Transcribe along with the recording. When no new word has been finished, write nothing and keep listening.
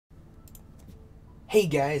Hey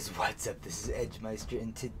guys, what's up? This is Edgemister,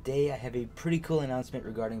 and today I have a pretty cool announcement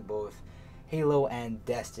regarding both Halo and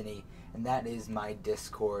Destiny, and that is my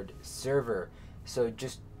Discord server. So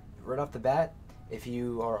just right off the bat, if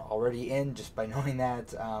you are already in, just by knowing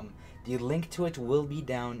that, the link to it will be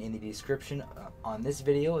down in the description on this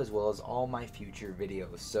video, as well as all my future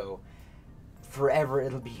videos. So forever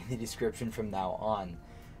it'll be in the description from now on.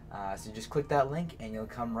 So just click that link and you'll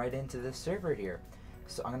come right into this server here.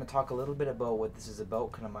 So I'm going to talk a little bit about what this is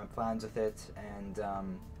about, kind of my plans with it, and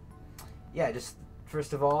yeah, just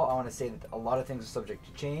first of all, I want to say that a lot of things are subject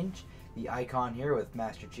to change. The icon here with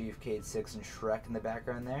Master Chief, Cade 6, and Shrek in the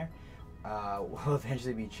background there will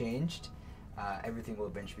eventually be changed. Everything will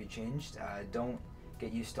eventually be changed. Don't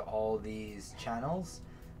get used to all these channels.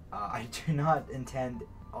 I do not intend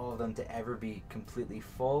all of them to ever be completely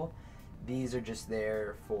full. These are just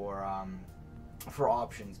there for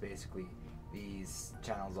options, basically. These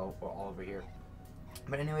channels all over here.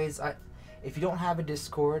 But anyways, if you don't have a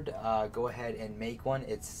Discord, go ahead and make one.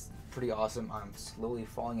 It's pretty awesome. I'm slowly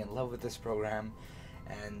falling in love with this program,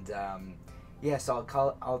 and yeah, so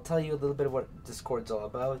I'll tell you a little bit of what Discord's all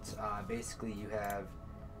about. Basically, you have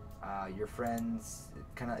your friends.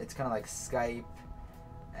 It's kind of like Skype,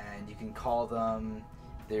 and you can call them.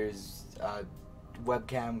 There's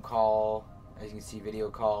webcam call, as you can see, video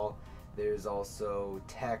call. There's also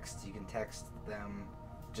text. You can text them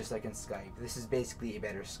just like in Skype. This is basically a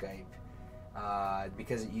better Skype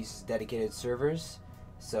because it uses dedicated servers,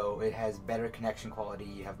 so it has better connection quality.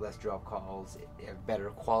 You have less drop calls. You have better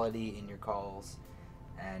quality in your calls,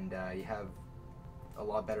 and you have a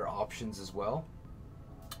lot better options as well.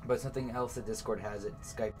 But something else that Discord has that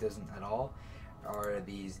Skype doesn't at all are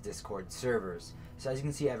these Discord servers. So as you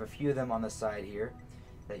can see, I have a few of them on the side here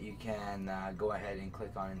that you can go ahead and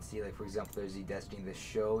click on and see. Like, for example, there's the Destiny the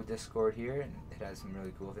Show Discord here, and it has some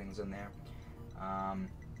really cool things in there.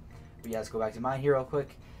 But yeah, let's go back to mine here real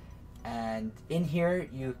quick. And in here,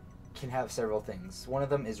 you can have several things. One of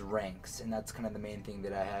them is ranks, and that's kind of the main thing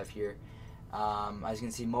that I have here. As you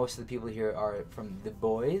can see, most of the people here are from the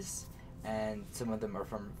boys, and some of them are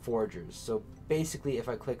from forgers. So basically, if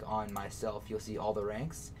I click on myself, you'll see all the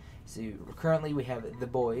ranks. So currently we have the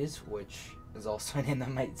boys, which is also a name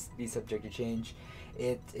that might be subject to change.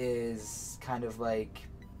 It is kind of like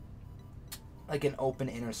an open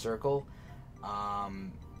inner circle.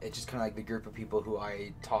 It's just kind of like the group of people who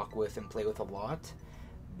I talk with and play with a lot.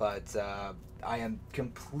 But I am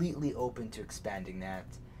completely open to expanding that.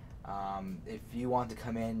 If you want to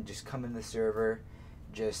come in, just come in the server.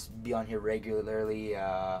 Just be on here regularly.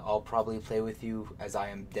 I'll probably play with you, as I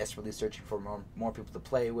am desperately searching for more people to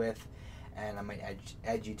play with, and I might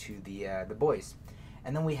add you to the boys.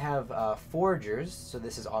 And then we have forgers. So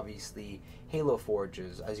this is obviously Halo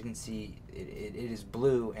forgers. As you can see, it is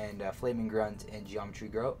Blue and Flaming Grunt and Geometry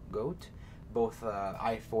Goat. Both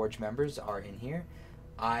iForge members are in here.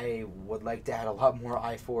 I would like to add a lot more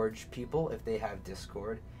iForge people if they have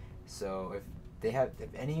Discord. So if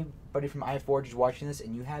anybody from iForge is watching this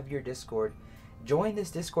and you have your Discord, join this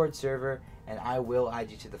Discord server and I will add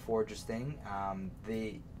you to the Forgers thing.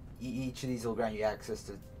 Each of these will grant you access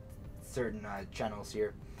to certain channels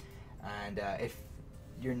here, and if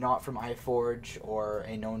you're not from iForge or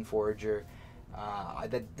a known forger,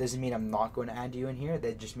 that doesn't mean I'm not going to add you in here.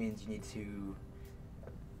 That just means you need to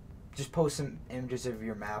just post some images of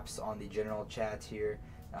your maps on the general chat here.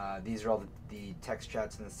 These are all the text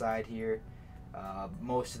chats on the side here.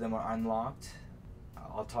 Most of them are unlocked.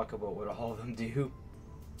 I'll talk about what all of them do.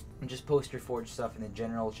 And just post your Forge stuff in the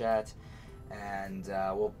general chat, and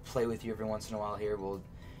we'll play with you every once in a while here. We'll,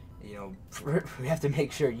 we have to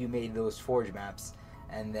make sure you made those Forge maps,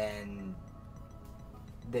 and then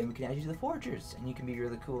we can add you to the Forgers, and you can be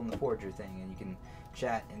really cool in the Forger thing, and you can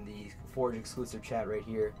chat in the Forge exclusive chat right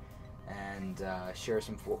here, and share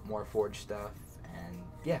some more Forge stuff. And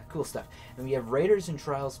yeah, cool stuff. And we have Raiders and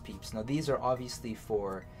Trials peeps. Now these are obviously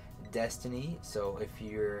for Destiny, so if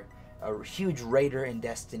you're a huge raider in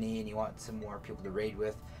Destiny and you want some more people to raid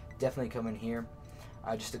with, definitely come in here.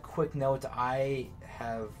 Just a quick note, I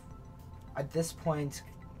have at this point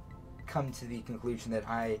come to the conclusion that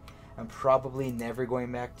I am probably never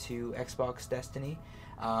going back to Xbox Destiny.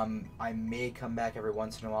 I may come back every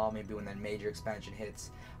once in a while, maybe when that major expansion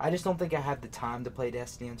hits. I just don't think I have the time to play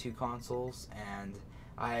Destiny on 2 consoles, and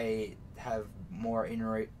I have more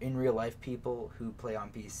in real life people who play on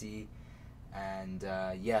PC, and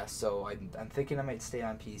yeah, so I'm thinking I might stay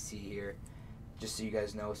on PC here, just so you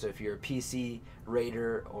guys know. So if you're a PC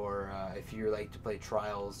raider, or if you like to play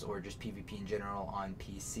Trials or just PvP in general on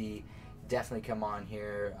PC, definitely come on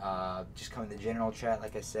here. Just come in the general chat,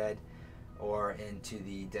 like I said, or into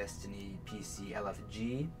the Destiny PC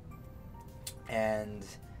LFG, and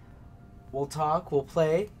we'll talk, we'll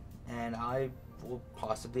play, and I will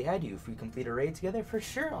possibly add you. If we complete a raid together, for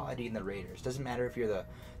sure I'll add you in the raiders. Doesn't matter if you're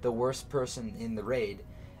the worst person in the raid,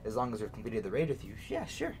 as long as we've completed the raid with you. Yeah,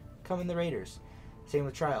 sure, come in the raiders. Same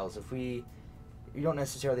with trials. If you don't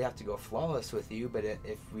necessarily have to go flawless with you, but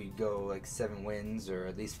if we go like 7 wins or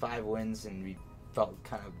at least 5 wins and we felt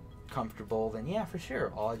kind of comfortable, then yeah, for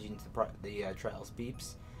sure I'll add you into the trials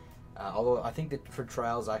peeps. Although I think that for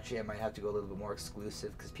trials, actually, I might have to go a little bit more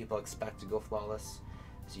exclusive because people expect to go flawless.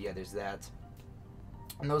 So yeah, there's that.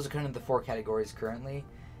 And those are kind of the 4 categories currently.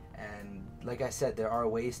 And like I said, there are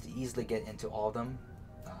ways to easily get into all of them.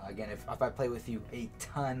 Again, if I play with you a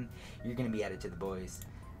ton, you're going to be added to the boys.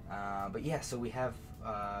 But yeah, so we have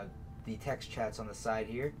the text chats on the side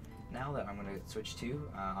here. Now that I'm going to switch to,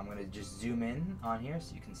 I'm going to just zoom in on here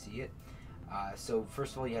so you can see it. So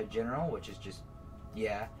first of all, you have general, which is just,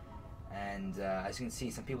 yeah. And as you can see,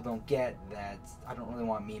 some people don't get that I don't really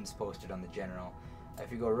want memes posted on the general.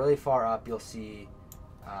 If you go really far up, you'll see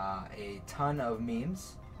a ton of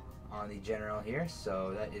memes on the general here.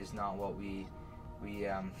 So that is not what we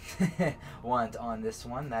want on this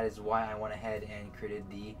one. That is why I went ahead and created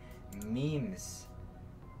the memes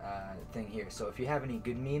thing here. So if you have any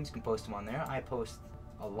good memes, you can post them on there. I post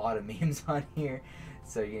a lot of memes on here,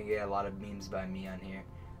 so you're gonna get a lot of memes by me on here,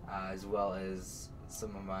 as well as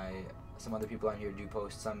some other people on here do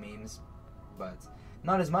post some memes, but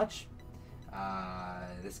not as much.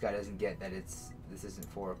 This guy doesn't get that this isn't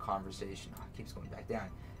for conversation. Oh, it keeps going back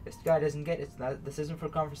down. This guy doesn't get this isn't for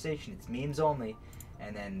conversation. It's memes only,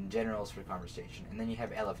 and then generals for conversation. And then you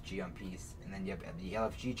have LFG on piece, and then you have the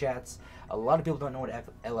LFG chats. A lot of people don't know what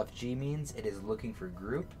LFG means. It is looking for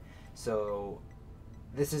group. So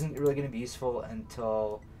this isn't really going to be useful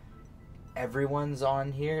until everyone's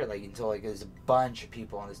on here, like until like there's a bunch of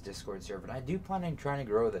people on this Discord server. And I do plan on trying to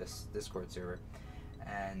grow this Discord server.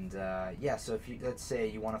 And yeah, so if you, let's say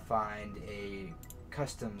you want to find a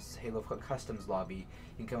customs Halo customs lobby,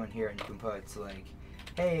 you can come in here and you can put like,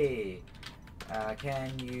 hey,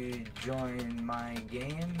 can you join my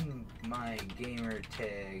game? My gamer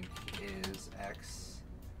tag is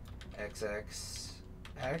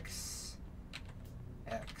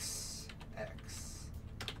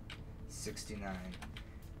xxxx69.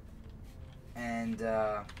 And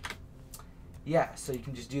yeah, so you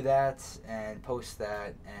can just do that and post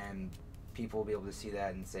that, and people will be able to see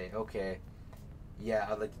that and say, okay, yeah,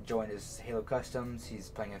 I'd like to join his Halo Customs.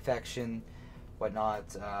 He's playing Infection,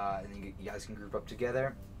 whatnot, and then you guys can group up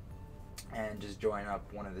together and just join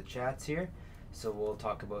up one of the chats here. So we'll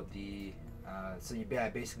talk about the, so you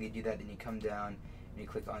basically do that, then you come down and you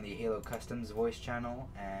click on the Halo Customs voice channel,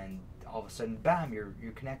 and all of a sudden, bam, you're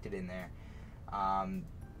connected in there.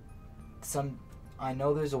 I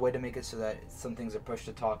know there's a way to make it so that some things are push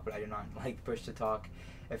to talk, but I do not like push to talk.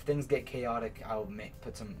 If things get chaotic, I'll make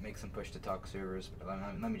some push to talk servers. But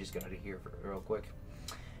let me just get out of here real quick.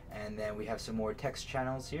 And then we have some more text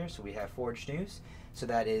channels here. So we have Forge News. So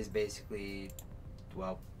that is basically,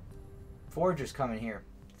 well, Forgers coming here.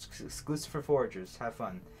 It's exclusive for Forgers. Have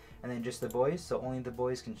fun. And then just the boys. So only the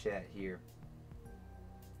boys can chat here.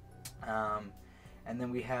 And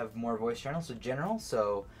then we have more voice channels. So general.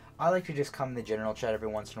 So I like to just come in the general chat every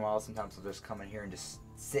once in a while. Sometimes I'll just come in here and just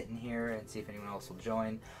sit in here and see if anyone else will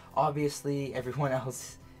join. Obviously, everyone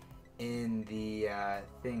else in the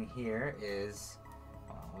thing here is.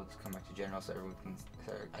 We'll just come back to general so everyone can.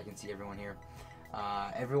 So I can see everyone here.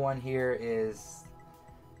 Everyone here is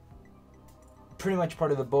pretty much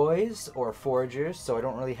part of the boys or forgers. So I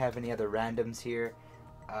don't really have any other randoms here.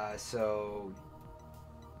 So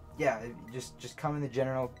yeah, just come in the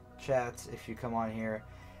general chats if you come on here.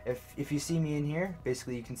 If you see me in here,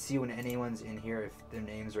 basically you can see when anyone's in here if their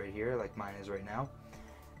name's right here, like mine is right now.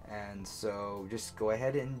 And so just go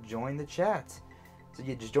ahead and join the chat. So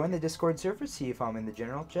you just join the Discord server, see if I'm in the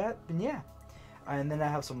general chat, and yeah. And then I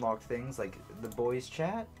have some locked things like the boys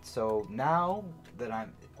chat. So now that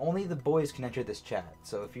only the boys can enter this chat.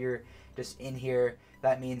 So if you're just in here,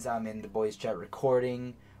 that means I'm in the boys chat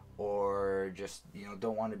recording, or just, you know,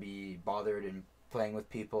 don't want to be bothered and playing with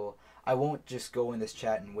people. I won't just go in this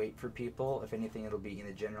chat and wait for people. If anything, it'll be in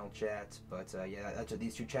the general chat. But yeah, that's what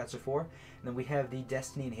these two chats are for. And then we have the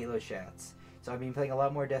Destiny and Halo chats. So I've been playing a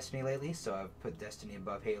lot more Destiny lately, so I've put Destiny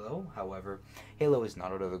above Halo. However, Halo is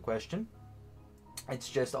not out of the question. It's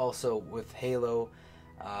just also with Halo,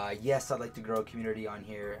 yes, I'd like to grow a community on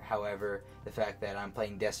here. However, the fact that I'm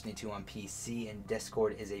playing Destiny 2 on PC and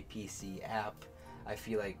Discord is a PC app, I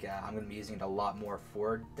feel like I'm going to be using it a lot more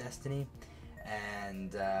for Destiny.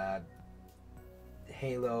 And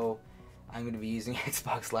Halo, I'm going to be using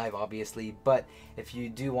Xbox Live, obviously, but if you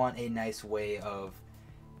do want a nice way of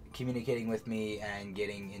communicating with me and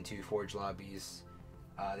getting into Forge lobbies,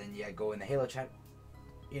 then yeah, go in the Halo chat,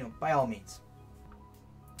 you know, by all means.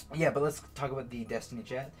 Yeah, but let's talk about the Destiny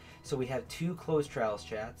chat. So we have 2 closed Trials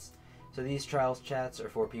chats. So these Trials chats are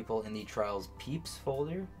for people in the Trials Peeps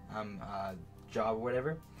folder, job or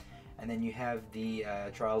whatever. And then you have the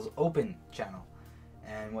Trials Open channel.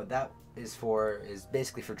 And what that is for is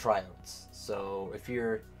basically for tryouts. So if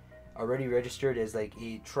you're already registered as like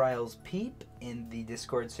a Trials Peep in the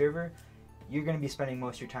Discord server, you're going to be spending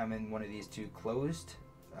most of your time in one of these 2 closed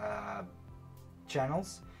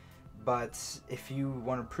channels. But if you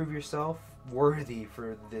want to prove yourself worthy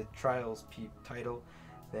for the Trials Peep title,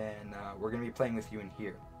 then we're going to be playing with you in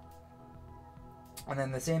here. And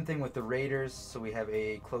then the same thing with the raiders. So we have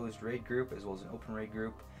a closed raid group as well as an open raid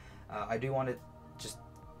group. I do want to just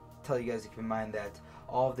tell you guys to keep in mind that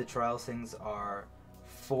all of the Trials things are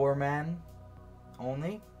 4-man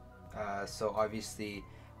only. So obviously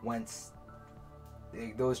once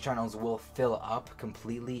those channels will fill up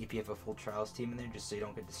completely if you have a full Trials team in there, just so you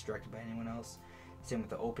don't get distracted by anyone else. Same with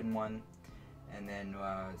the open one, and then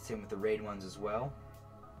same with the raid ones as well.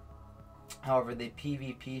 However, the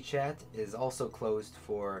PvP chat is also closed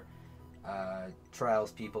for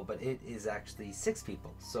Trials people, but it is actually 6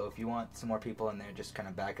 people. So if you want some more people in there, just kind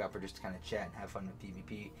of back up or just kind of chat and have fun with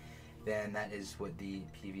PvP, then that is what the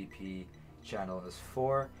PvP channel is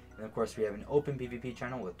for. And of course we have an open PvP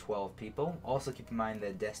channel with 12 people. Also keep in mind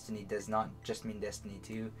that Destiny does not just mean Destiny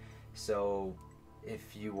 2. So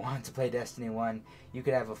if you want to play Destiny 1, you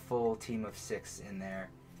could have a full team of 6 in there.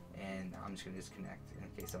 And I'm just going to disconnect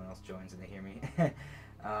in case someone else joins and they hear me. Where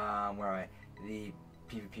am I? The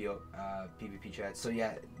PvP chat. So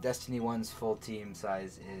yeah, Destiny 1's full team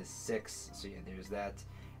size is 6. So yeah, there's that.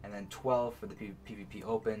 And then 12 for the PvP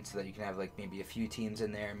open, so that you can have like maybe a few teams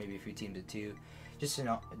in there, maybe a few teams of 2. Just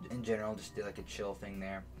in general, just do like a chill thing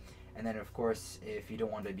there. And then of course, if you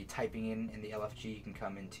don't want to be typing in the LFG, you can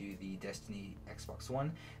come into the Destiny Xbox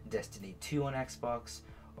One, Destiny 2 on Xbox,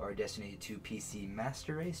 or Destiny 2 PC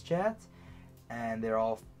Master Race chat. And they're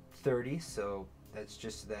all 30, so that's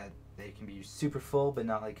just that they can be super full, but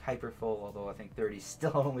not like hyper full, although I think 30 is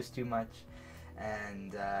still almost too much.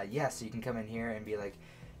 And yeah, so you can come in here and be like,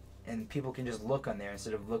 and people can just look on there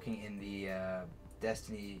instead of looking in the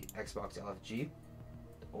Destiny Xbox LFG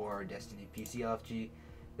or Destiny PC LFG.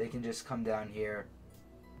 They can just come down here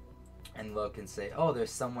and look and say, oh,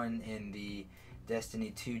 there's someone in the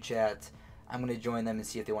Destiny 2 chat. I'm going to join them and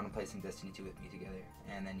see if they want to play some Destiny 2 with me together.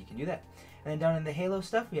 And then you can do that. And then down in the Halo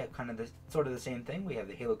stuff, we have kind of sort of the same thing. We have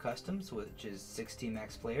the Halo Customs, which is 16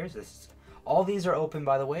 max players. All these are open,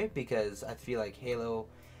 by the way, because I feel like Halo...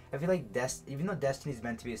 I feel like even though Destiny's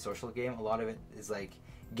meant to be a social game, a lot of it is like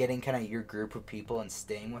getting kind of your group of people and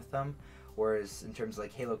staying with them. Whereas in terms of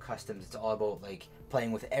like Halo Customs, it's all about like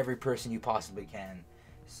playing with every person you possibly can.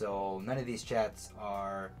 So none of these chats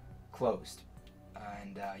are closed.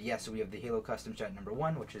 And yeah, so we have the Halo Customs chat number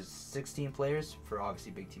 1, which is 16 players for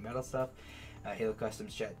obviously big team battle stuff. Halo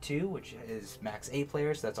Customs chat 2, which is max 8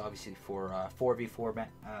 players. That's obviously for 4v4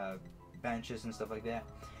 benches and stuff like that.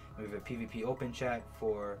 We have a PvP open chat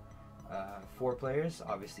for 4 players,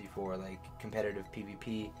 obviously for like competitive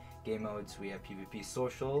PvP game modes. We have PvP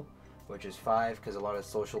social, which is 5, because a lot of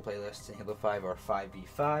social playlists in Halo 5 are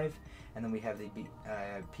 5v5. And then we have the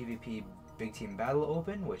PvP Big Team Battle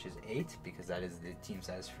open, which is 8, because that is the team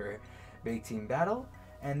size for Big Team Battle.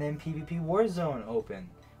 And then PvP Warzone open,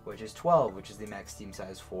 which is 12, which is the max team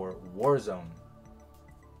size for Warzone.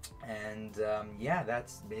 And yeah,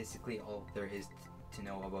 that's basically all there is to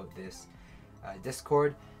know about this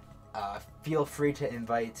Discord. Feel free to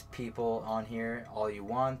invite people on here all you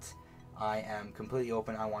want. I am completely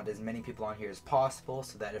open. I want as many people on here as possible,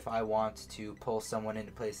 so that if I want to pull someone in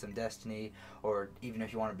to play some Destiny, or even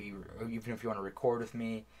if you want to record with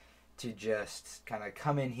me, to just kind of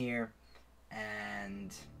come in here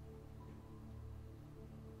and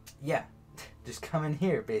yeah, just come in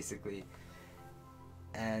here basically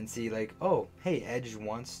and see like, oh, hey, Edge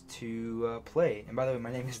wants to play. And by the way,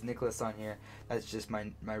 my name is Nicholas on here. That's just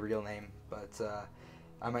my real name. But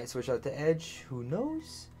I might switch out to Edge. Who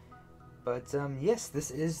knows? But yes,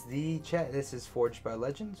 this is the chat. This is Forged by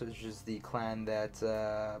Legends, which is the clan that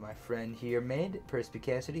my friend here made,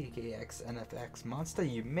 Perspicacity, aka xNFX Monster.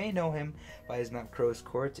 You may know him by his map Crow's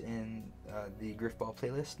Court in the Griffball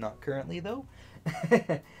playlist. Not currently, though.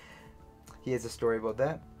 He has a story about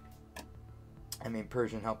that. I mean,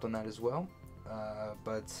 Persian helped on that as well.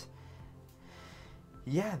 But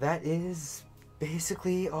yeah, that is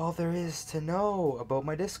basically all there is to know about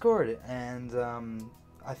my Discord. And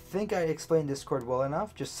I think I explained Discord well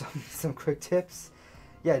enough. Just some quick tips.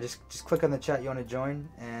 Yeah, just click on the chat you want to join,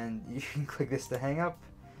 and you can click this to hang up.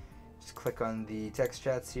 Just click on the text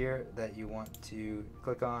chats here that you want to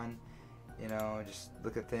click on. You know, just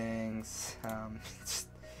look at things. Just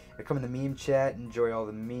come in the meme chat, enjoy all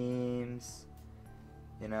the memes.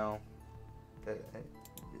 You know,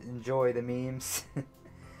 enjoy the memes.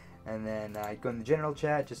 And then go in the general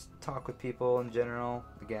chat, just talk with people in general.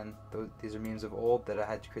 Again, these are memes of old that I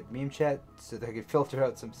had to create the meme chat so that I could filter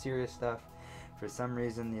out some serious stuff. For some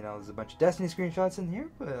reason, you know, there's a bunch of Destiny screenshots in here,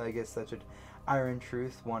 but I guess that's what Iron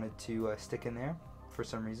Truth wanted to stick in there for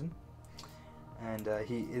some reason. And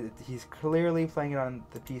he's clearly playing it on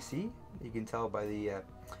the PC. You can tell by the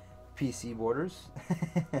PC borders.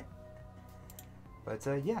 But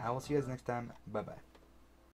yeah, I will see you guys next time. Bye-bye.